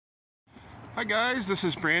Hi guys, this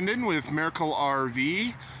is Brandon with Miracle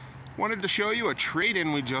RV. Wanted to show you a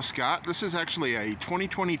trade-in we just got. This is actually a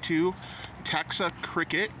 2022 Taxa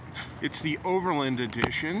Cricket. It's the Overland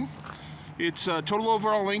edition. Its total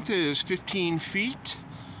overall length is 15 feet.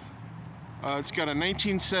 It's got a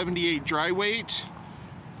 1978 dry weight,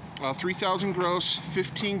 3,000 gross,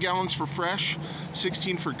 15 gallons for fresh,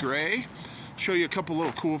 16 for gray. Show you a couple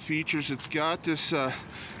little cool features. It's got this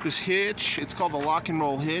this hitch. It's called the lock and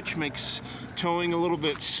roll hitch. Makes towing a little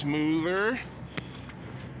bit smoother.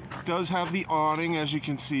 It does have the awning, as you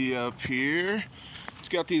can see up here. It's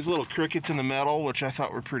got these little crickets in the metal, which I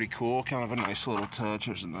thought were pretty cool. Kind of a nice little touch.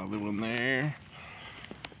 There's another one there.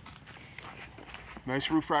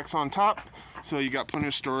 Nice roof racks on top, so you got plenty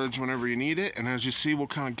of storage whenever you need it. And as you see, we'll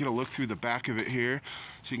kind of get a look through the back of it here,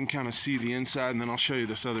 so you can kind of see the inside, and then I'll show you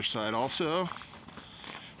this other side also.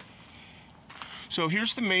 So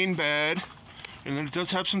here's the main bed, and then it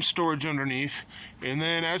does have some storage underneath. And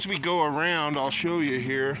then as we go around, I'll show you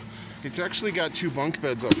here, it's actually got two bunk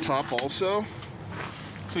beds up top also.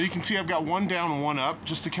 So you can see I've got one down and one up,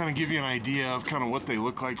 just to kind of give you an idea of kind of what they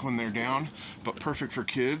look like when they're down, but perfect for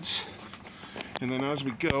kids. And then as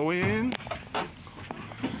we go in,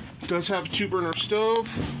 it does have a 2-burner stove,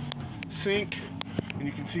 sink, and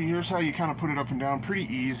you can see here's how you kind of put it up and down.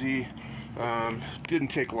 Pretty easy. Didn't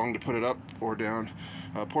take long to put it up or down.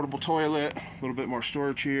 Portable toilet, a little bit more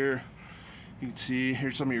storage here. You can see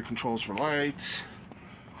here's some of your controls for lights.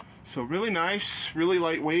 So really nice, really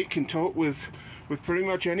lightweight, can tow it with pretty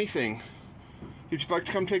much anything. If you'd like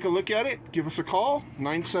to come take a look at it, give us a call,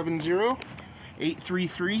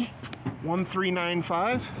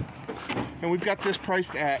 970-833-1395. And we've got this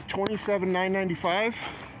priced at $27,995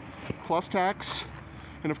 plus tax,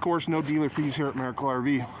 and of course no dealer fees here at Miracle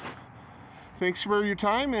RV. Thanks for your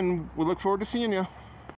time, and we look forward to seeing you.